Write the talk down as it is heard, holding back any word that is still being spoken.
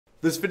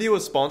This video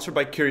is sponsored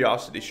by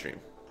CuriosityStream,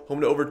 home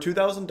to over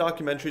 2,000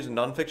 documentaries and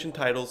nonfiction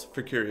titles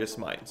for curious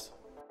minds.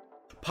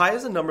 Pi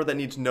is a number that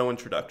needs no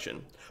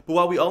introduction, but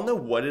while we all know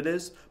what it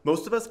is,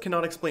 most of us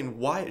cannot explain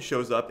why it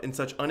shows up in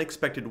such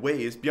unexpected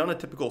ways beyond a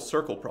typical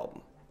circle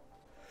problem.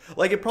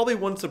 Like, it probably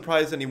wouldn't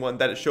surprise anyone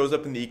that it shows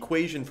up in the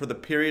equation for the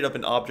period of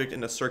an object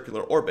in a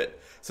circular orbit,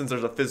 since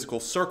there's a physical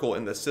circle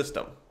in this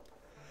system.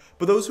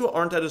 But those who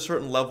aren't at a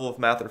certain level of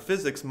math or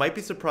physics might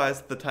be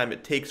surprised that the time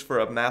it takes for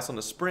a mass on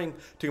a spring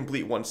to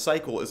complete one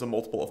cycle is a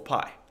multiple of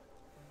pi.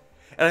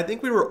 And I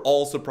think we were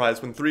all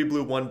surprised when 3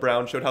 blue 1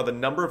 brown showed how the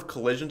number of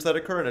collisions that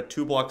occur in a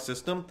 2-block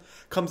system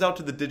comes out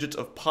to the digits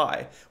of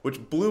pi,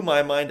 which blew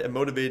my mind and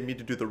motivated me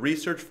to do the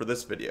research for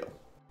this video.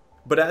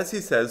 But as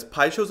he says,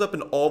 pi shows up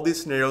in all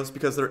these scenarios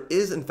because there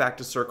is in fact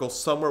a circle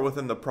somewhere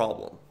within the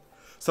problem.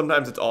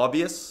 Sometimes it's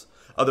obvious,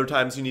 other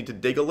times you need to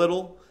dig a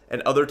little,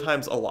 and other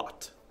times a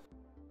lot.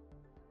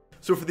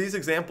 So for these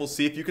examples,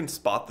 see if you can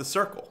spot the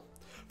circle.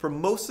 For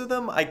most of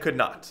them, I could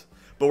not.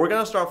 But we're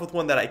going to start off with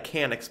one that I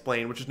can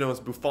explain, which is known as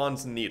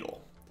Buffon's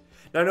needle.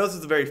 Now I know this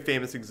is a very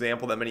famous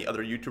example that many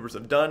other YouTubers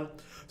have done,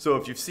 so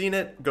if you've seen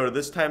it, go to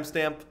this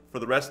timestamp. For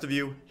the rest of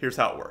you, here's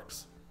how it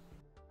works.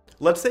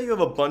 Let's say you have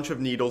a bunch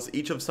of needles,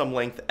 each of some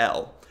length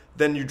L.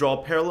 Then you draw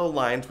parallel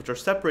lines which are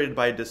separated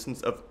by a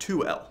distance of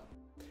 2L.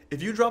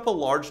 If you drop a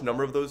large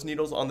number of those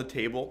needles on the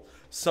table,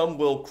 some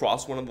will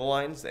cross one of the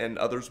lines and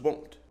others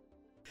won't.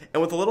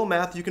 And with a little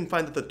math, you can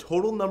find that the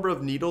total number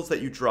of needles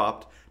that you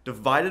dropped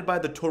divided by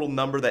the total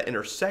number that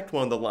intersect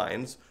one of the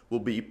lines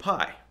will be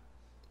pi.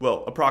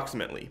 Well,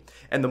 approximately.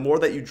 And the more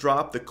that you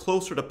drop, the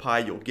closer to pi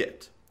you'll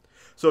get.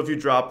 So if you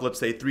drop, let's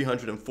say,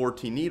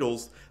 314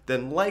 needles,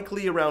 then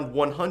likely around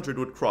 100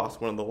 would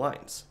cross one of the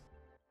lines.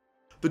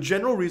 The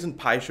general reason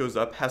pi shows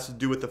up has to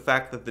do with the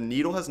fact that the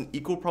needle has an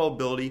equal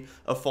probability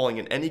of falling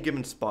in any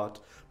given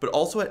spot, but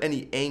also at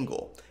any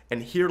angle,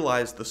 and here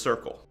lies the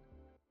circle.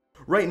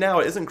 Right now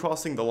it isn't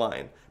crossing the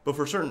line, but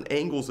for certain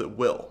angles it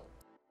will.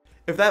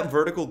 If that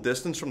vertical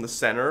distance from the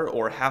center,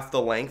 or half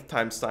the length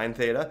times sine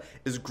theta,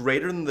 is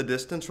greater than the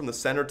distance from the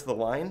center to the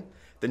line,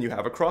 then you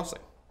have a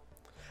crossing.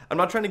 I'm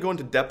not trying to go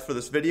into depth for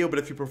this video, but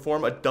if you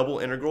perform a double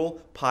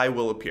integral, pi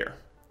will appear.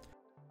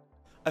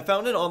 I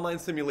found an online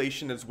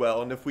simulation as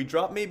well, and if we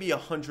drop maybe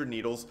 100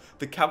 needles,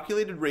 the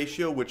calculated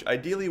ratio, which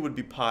ideally would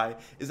be pi,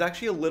 is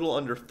actually a little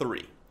under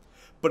 3.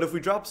 But if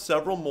we drop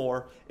several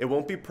more, it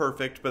won't be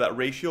perfect, but that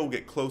ratio will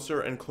get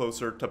closer and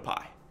closer to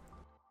pi.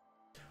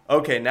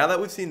 Okay, now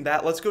that we've seen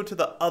that, let's go to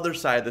the other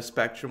side of the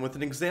spectrum with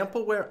an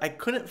example where I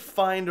couldn't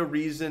find a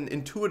reason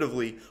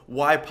intuitively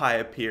why pi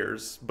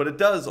appears, but it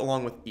does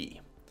along with e.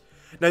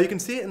 Now you can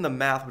see it in the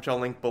math, which I'll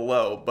link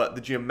below, but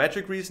the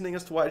geometric reasoning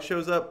as to why it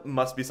shows up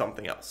must be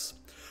something else.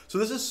 So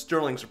this is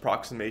Stirling's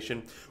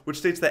approximation, which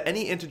states that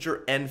any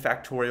integer n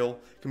factorial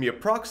can be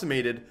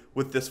approximated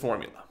with this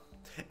formula.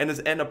 And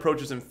as n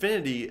approaches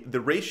infinity,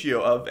 the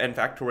ratio of n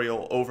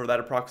factorial over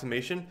that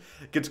approximation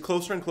gets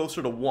closer and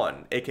closer to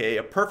 1, aka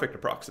a perfect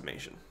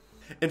approximation.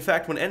 In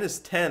fact, when n is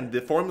 10,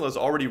 the formula is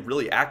already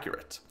really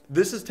accurate.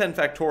 This is 10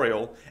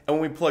 factorial, and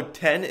when we plug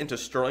 10 into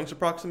Stirling's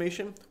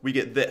approximation, we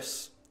get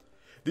this.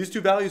 These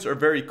two values are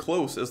very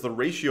close as the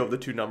ratio of the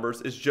two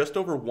numbers is just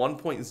over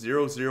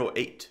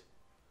 1.008.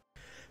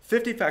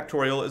 50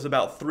 factorial is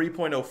about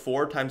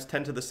 3.04 times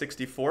 10 to the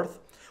 64th,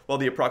 while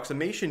the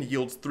approximation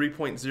yields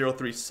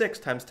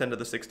 3.036 times 10 to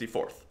the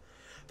 64th.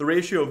 The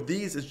ratio of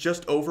these is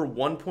just over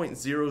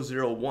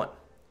 1.001.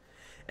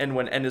 And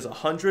when n is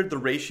 100, the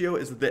ratio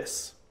is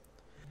this.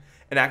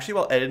 And actually,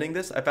 while editing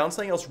this, I found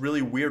something else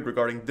really weird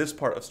regarding this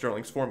part of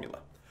Stirling's formula.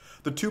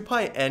 The 2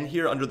 pi n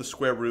here under the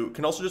square root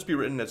can also just be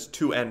written as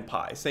 2n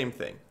pi, same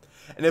thing.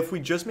 And if we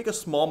just make a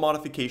small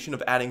modification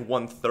of adding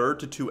 1/3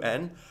 to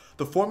 2n,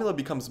 the formula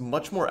becomes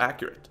much more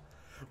accurate.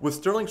 With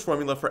Stirling's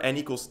formula for n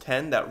equals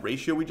 10, that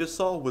ratio we just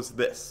saw was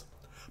this.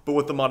 But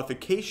with the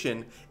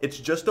modification, it's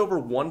just over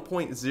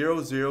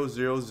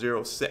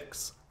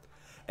 1.00006.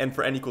 And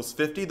for n equals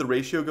 50, the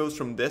ratio goes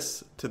from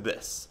this to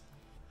this.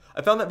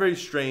 I found that very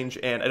strange,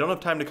 and I don't have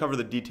time to cover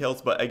the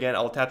details, but again,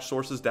 I'll attach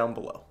sources down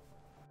below.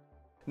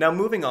 Now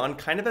moving on,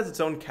 kind of as its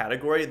own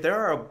category, there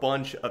are a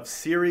bunch of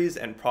series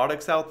and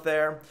products out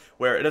there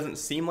where it doesn't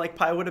seem like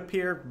pi would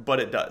appear, but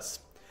it does.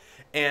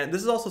 And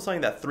this is also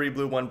something that 3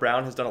 blue 1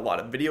 brown has done a lot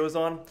of videos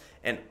on,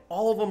 and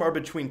all of them are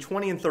between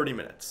 20 and 30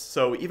 minutes.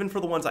 So even for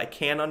the ones I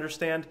can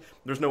understand,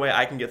 there's no way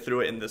I can get through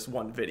it in this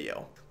one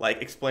video.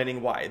 Like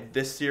explaining why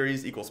this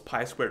series equals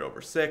pi squared over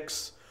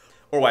 6,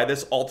 or why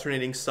this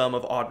alternating sum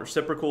of odd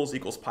reciprocals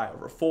equals pi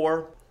over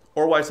 4,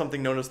 or why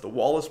something known as the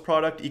Wallace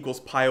product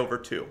equals pi over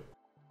 2.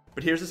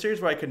 But here's a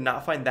series where I could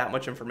not find that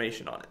much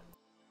information on it.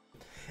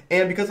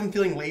 And because I'm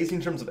feeling lazy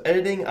in terms of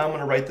editing, I'm going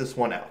to write this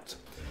one out.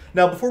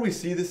 Now before we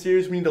see the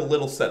series, we need a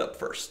little setup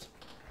first.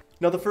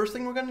 Now the first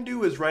thing we're going to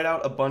do is write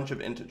out a bunch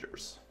of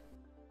integers.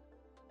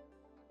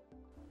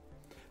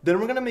 Then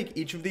we're going to make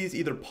each of these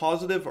either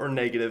positive or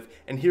negative,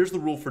 and here's the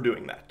rule for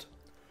doing that.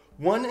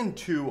 1 and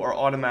 2 are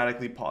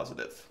automatically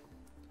positive.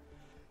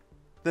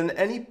 Then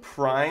any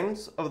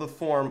primes of the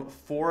form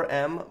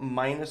 4m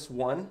minus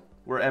 1,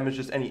 where m is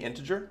just any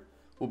integer,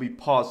 will be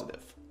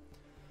positive.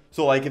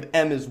 So like if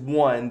m is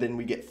 1, then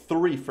we get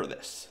 3 for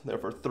this.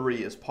 Therefore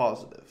 3 is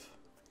positive.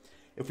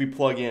 If we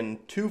plug in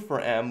 2 for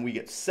m, we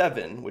get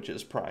 7, which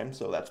is prime,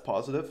 so that's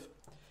positive.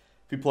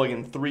 If we plug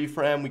in 3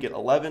 for m, we get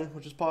 11,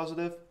 which is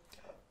positive.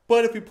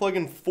 But if we plug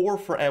in 4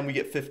 for m, we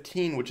get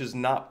 15, which is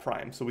not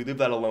prime, so we leave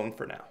that alone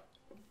for now.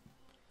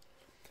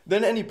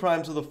 Then any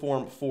primes of the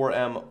form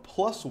 4m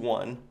plus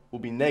 1 will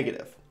be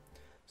negative.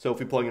 So if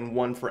we plug in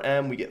 1 for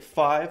m, we get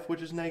 5,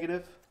 which is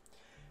negative.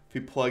 If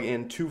we plug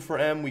in 2 for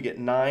m, we get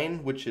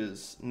 9, which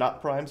is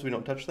not prime, so we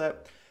don't touch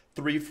that.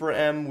 3 for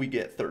m, we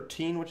get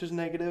 13, which is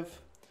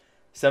negative.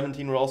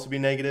 17 will also be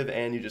negative,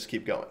 and you just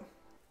keep going.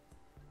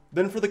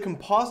 Then for the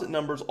composite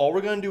numbers, all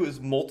we're going to do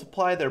is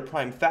multiply their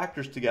prime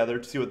factors together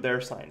to see what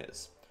their sign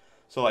is.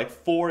 So like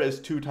 4 is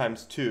 2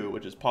 times 2,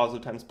 which is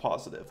positive times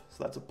positive,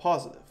 so that's a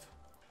positive.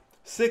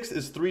 6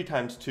 is 3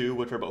 times 2,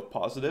 which are both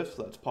positive,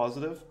 so that's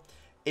positive.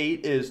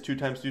 8 is 2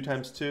 times 2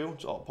 times 2, which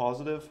is all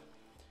positive.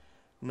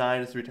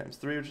 9 is 3 times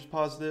 3, which is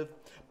positive.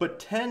 But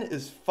 10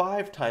 is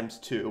 5 times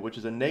 2, which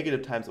is a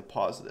negative times a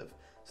positive.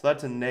 So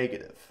that's a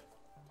negative.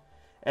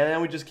 And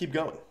then we just keep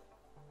going.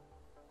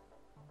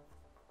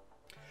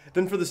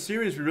 Then for the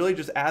series, we really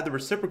just add the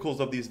reciprocals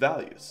of these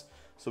values.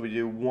 So we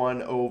do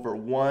 1 over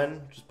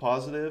 1, which is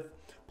positive,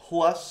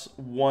 plus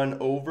 1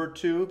 over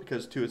 2,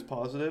 because 2 is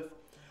positive,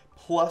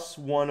 plus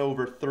 1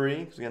 over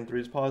 3, because again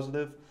 3 is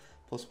positive,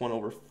 plus 1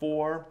 over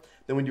 4.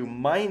 Then we do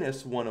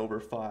minus 1 over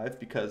 5,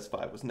 because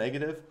 5 was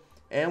negative,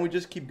 and we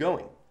just keep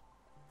going.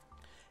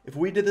 If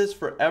we did this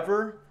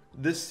forever,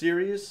 this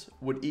series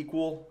would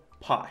equal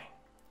pi,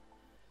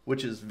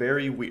 which is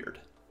very weird.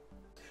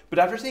 But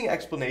after seeing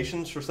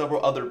explanations for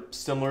several other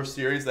similar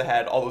series that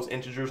had all those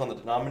integers on the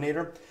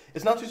denominator,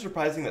 it's not too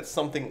surprising that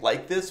something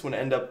like this would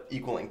end up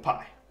equaling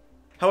pi.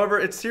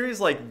 However, it's series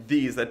like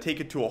these that take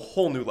it to a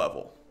whole new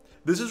level.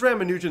 This is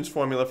Ramanujan's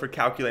formula for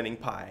calculating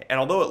pi, and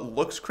although it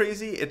looks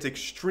crazy, it's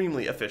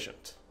extremely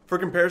efficient. For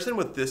comparison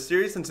with this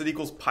series, since it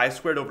equals pi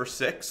squared over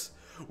 6,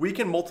 we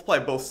can multiply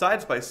both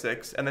sides by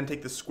 6 and then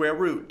take the square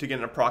root to get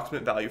an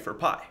approximate value for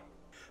pi.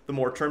 The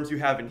more terms you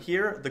have in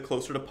here, the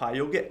closer to pi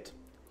you'll get.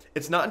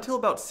 It's not until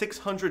about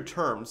 600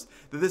 terms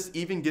that this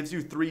even gives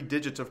you 3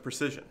 digits of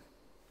precision.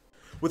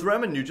 With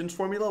Ramanujan's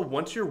formula,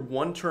 once you're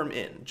one term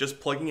in, just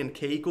plugging in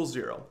k equals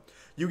 0,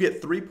 you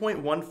get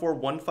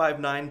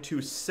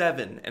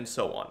 3.1415927 and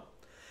so on.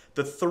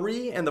 The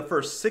 3 and the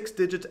first 6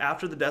 digits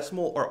after the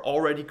decimal are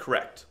already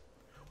correct.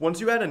 Once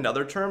you add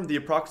another term, the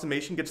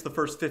approximation gets the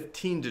first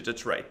 15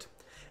 digits right,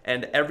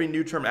 and every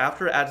new term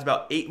after adds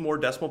about 8 more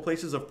decimal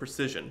places of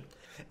precision.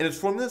 And it's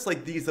formulas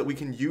like these that we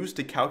can use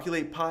to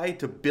calculate pi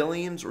to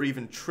billions or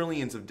even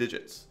trillions of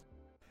digits.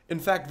 In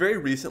fact, very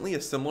recently,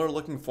 a similar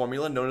looking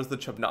formula known as the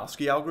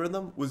Chbosky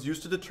algorithm was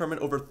used to determine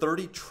over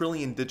 30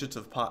 trillion digits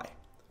of pi.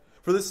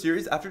 For this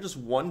series, after just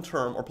one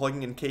term or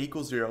plugging in k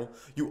equals 0,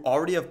 you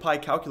already have pi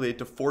calculated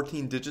to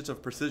 14 digits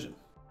of precision.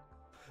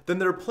 Then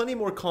there are plenty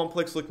more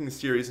complex looking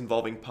series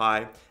involving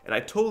pi, and I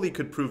totally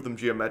could prove them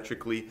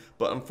geometrically,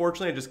 but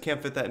unfortunately I just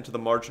can't fit that into the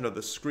margin of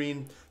the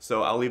screen,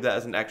 so I'll leave that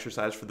as an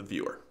exercise for the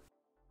viewer.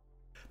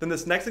 Then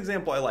this next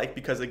example I like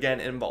because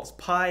again it involves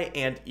pi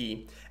and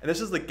e, and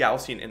this is the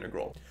Gaussian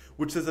integral,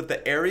 which says that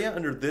the area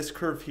under this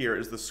curve here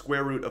is the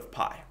square root of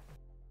pi.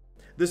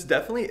 This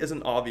definitely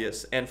isn't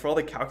obvious, and for all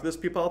the calculus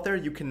people out there,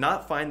 you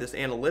cannot find this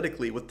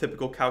analytically with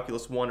typical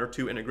calculus 1 or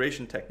 2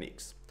 integration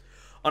techniques.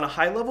 On a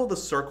high level, the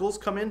circles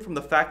come in from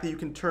the fact that you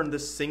can turn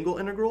this single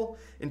integral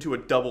into a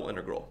double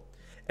integral.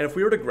 And if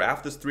we were to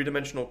graph this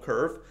three-dimensional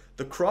curve,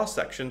 the cross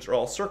sections are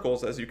all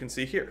circles, as you can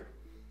see here.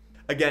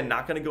 Again,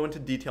 not going to go into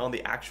detail on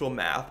the actual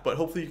math, but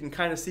hopefully you can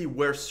kind of see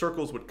where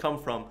circles would come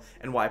from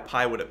and why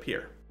pi would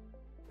appear.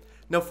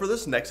 Now for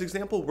this next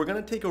example, we're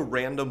going to take a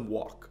random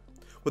walk.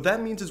 What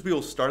that means is we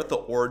will start at the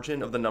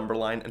origin of the number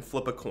line and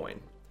flip a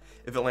coin.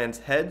 If it lands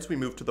heads, we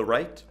move to the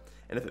right,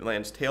 and if it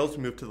lands tails,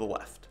 we move to the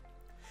left.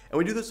 And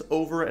we do this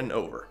over and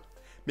over.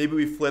 Maybe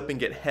we flip and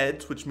get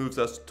heads, which moves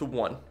us to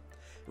 1.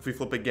 If we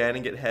flip again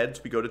and get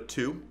heads, we go to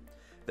 2.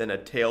 Then a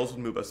tails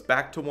would move us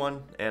back to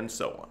 1, and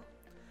so on.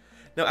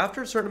 Now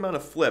after a certain amount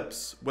of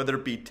flips, whether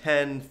it be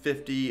 10,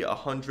 50,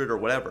 100, or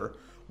whatever,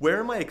 where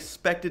am I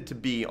expected to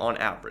be on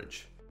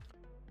average?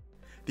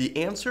 The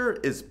answer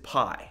is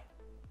pi.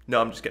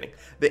 No, I'm just kidding.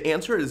 The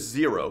answer is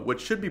 0,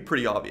 which should be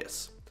pretty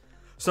obvious.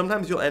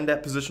 Sometimes you'll end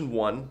at position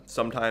 1,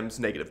 sometimes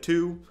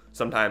 -2,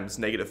 sometimes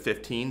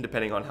 -15,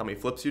 depending on how many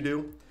flips you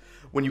do.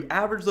 When you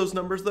average those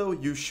numbers though,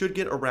 you should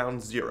get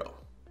around 0.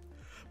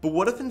 But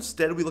what if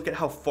instead we look at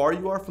how far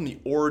you are from the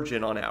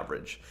origin on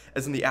average,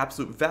 as in the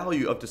absolute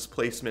value of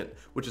displacement,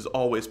 which is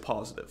always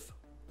positive.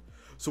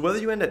 So whether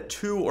you end at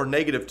 2 or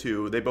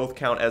 -2, they both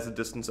count as a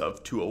distance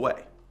of 2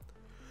 away.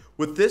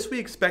 With this, we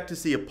expect to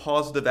see a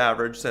positive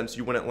average since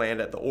you wouldn't land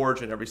at the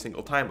origin every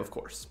single time, of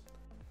course.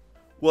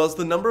 Well, as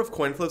the number of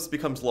coin flips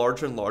becomes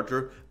larger and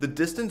larger, the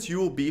distance you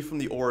will be from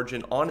the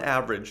origin on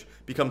average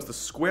becomes the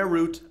square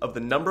root of the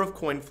number of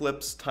coin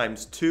flips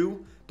times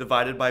 2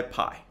 divided by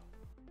pi.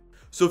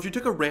 So if you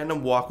took a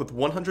random walk with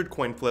 100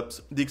 coin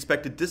flips, the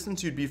expected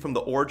distance you'd be from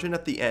the origin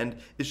at the end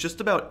is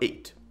just about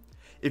 8.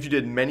 If you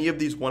did many of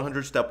these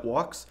 100-step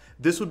walks,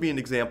 this would be an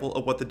example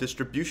of what the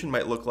distribution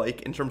might look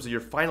like in terms of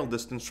your final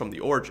distance from the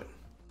origin.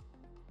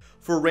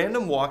 For a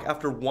random walk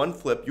after one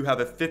flip, you have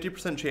a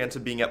 50% chance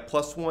of being at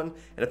 +1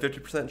 and a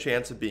 50%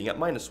 chance of being at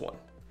 -1.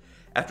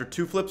 After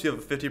 2 flips, you have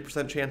a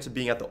 50% chance of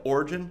being at the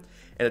origin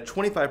and a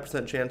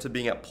 25% chance of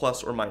being at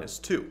 +or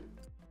 -2.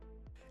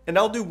 And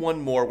I'll do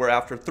one more where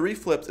after 3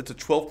 flips, it's a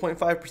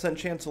 12.5%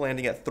 chance of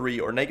landing at 3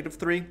 or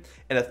 -3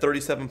 and a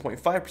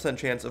 37.5%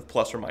 chance of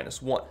 +or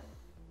 -1.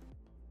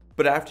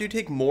 But after you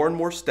take more and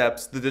more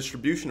steps, the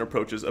distribution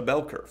approaches a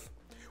bell curve.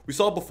 We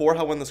saw before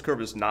how when this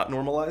curve is not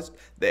normalized,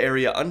 the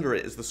area under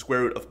it is the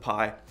square root of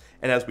pi,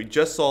 and as we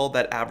just saw,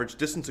 that average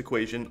distance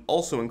equation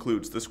also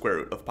includes the square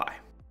root of pi.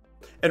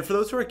 And for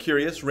those who are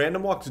curious,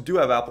 random walks do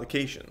have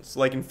applications.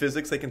 Like in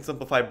physics, they can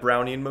simplify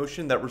Brownian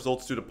motion that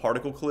results due to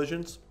particle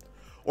collisions.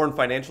 Or in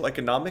financial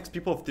economics,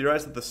 people have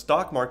theorized that the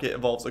stock market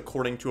evolves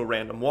according to a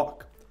random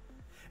walk.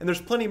 And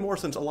there's plenty more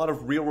since a lot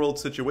of real-world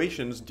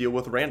situations deal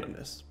with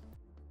randomness.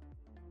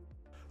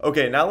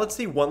 Okay, now let's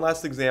see one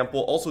last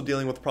example also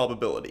dealing with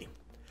probability.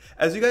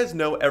 As you guys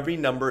know, every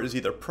number is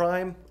either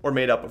prime or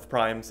made up of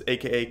primes,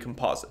 aka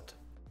composite.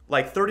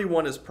 Like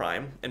 31 is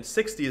prime, and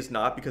 60 is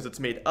not because it's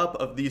made up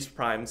of these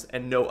primes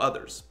and no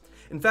others.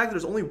 In fact,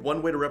 there's only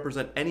one way to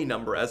represent any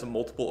number as a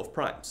multiple of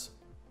primes.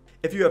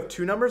 If you have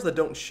two numbers that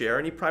don't share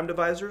any prime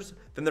divisors,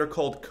 then they're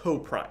called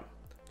co-prime.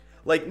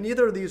 Like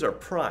neither of these are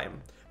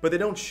prime, but they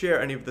don't share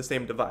any of the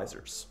same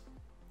divisors.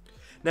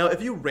 Now,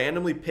 if you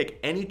randomly pick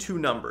any two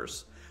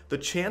numbers, the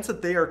chance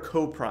that they are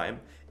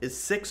co-prime is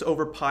 6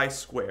 over pi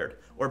squared,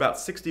 or about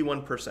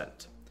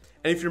 61%.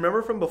 And if you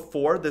remember from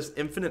before, this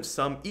infinite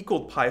sum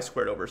equaled pi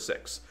squared over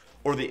 6,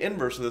 or the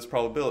inverse of this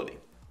probability.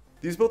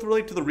 These both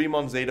relate to the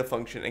Riemann zeta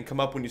function and come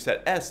up when you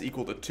set s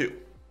equal to 2.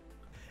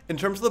 In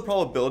terms of the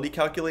probability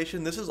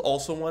calculation, this is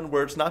also one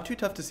where it's not too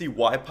tough to see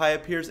why pi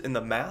appears in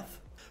the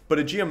math, but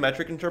a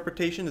geometric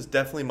interpretation is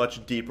definitely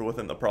much deeper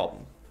within the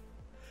problem.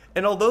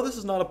 And although this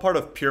is not a part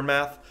of pure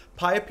math,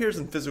 pi appears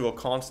in physical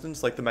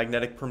constants like the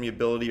magnetic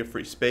permeability of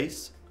free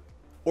space,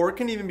 or it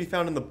can even be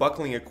found in the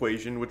buckling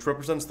equation, which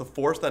represents the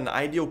force that an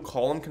ideal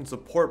column can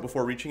support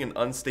before reaching an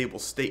unstable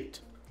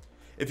state.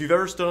 If you've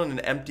ever stood on an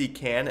empty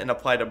can and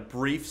applied a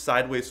brief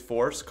sideways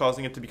force,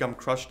 causing it to become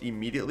crushed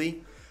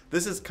immediately,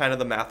 this is kind of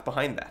the math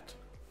behind that.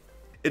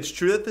 It's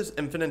true that this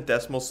infinite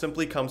decimal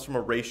simply comes from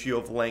a ratio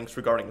of lengths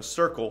regarding a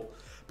circle,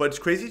 but it's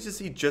crazy to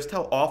see just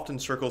how often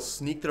circles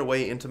sneak their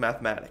way into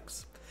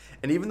mathematics.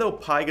 And even though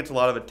pi gets a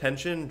lot of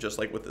attention, just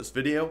like with this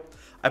video,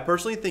 I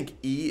personally think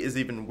E is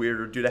even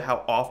weirder due to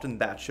how often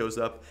that shows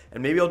up,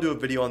 and maybe I'll do a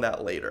video on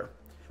that later.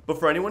 But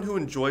for anyone who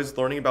enjoys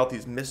learning about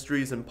these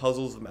mysteries and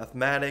puzzles of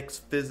mathematics,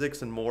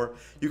 physics, and more,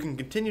 you can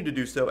continue to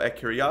do so at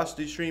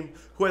CuriosityStream,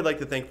 who I'd like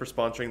to thank for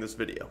sponsoring this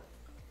video.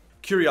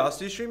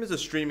 CuriosityStream is a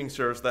streaming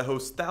service that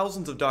hosts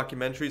thousands of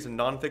documentaries and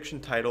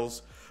nonfiction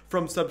titles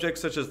from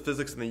subjects such as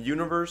physics and the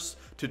universe,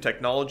 to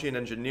technology and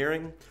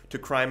engineering, to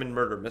crime and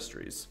murder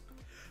mysteries.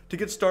 To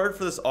get started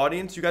for this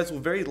audience, you guys will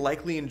very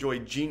likely enjoy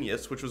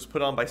Genius, which was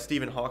put on by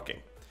Stephen Hawking.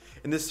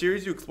 In this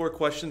series, you explore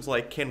questions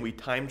like, can we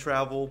time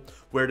travel,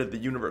 where did the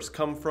universe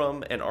come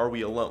from, and are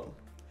we alone?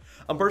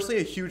 I'm personally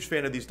a huge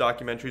fan of these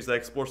documentaries that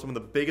explore some of the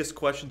biggest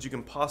questions you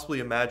can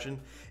possibly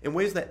imagine in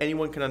ways that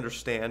anyone can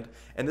understand,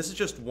 and this is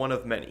just one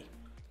of many.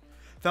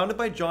 Founded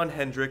by John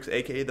Hendricks,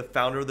 aka the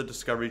founder of the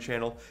Discovery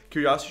Channel,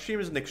 CuriosityStream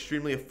is an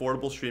extremely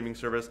affordable streaming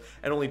service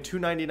at only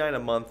 $2.99 a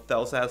month that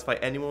will satisfy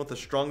anyone with a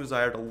strong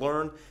desire to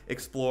learn,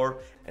 explore,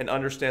 and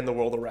understand the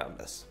world around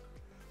us.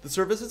 The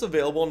service is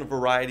available on a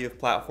variety of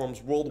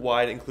platforms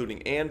worldwide,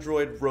 including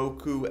Android,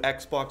 Roku,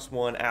 Xbox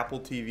One,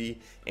 Apple TV,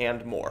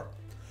 and more.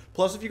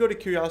 Plus, if you go to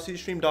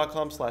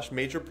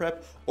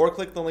curiositystream.com/majorprep or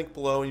click the link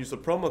below and use the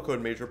promo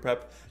code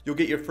MajorPrep, you'll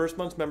get your first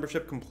month's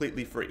membership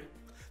completely free.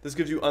 This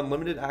gives you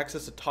unlimited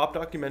access to top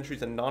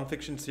documentaries and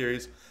nonfiction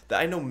series that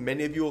I know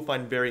many of you will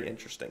find very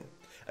interesting.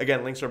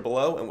 Again, links are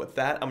below, and with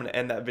that, I'm going to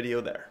end that video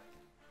there.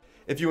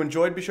 If you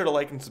enjoyed, be sure to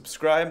like and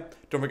subscribe.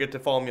 Don't forget to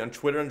follow me on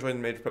Twitter and join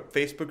the Major Prep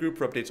Facebook group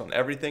for updates on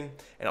everything,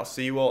 and I'll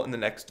see you all in the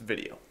next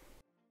video.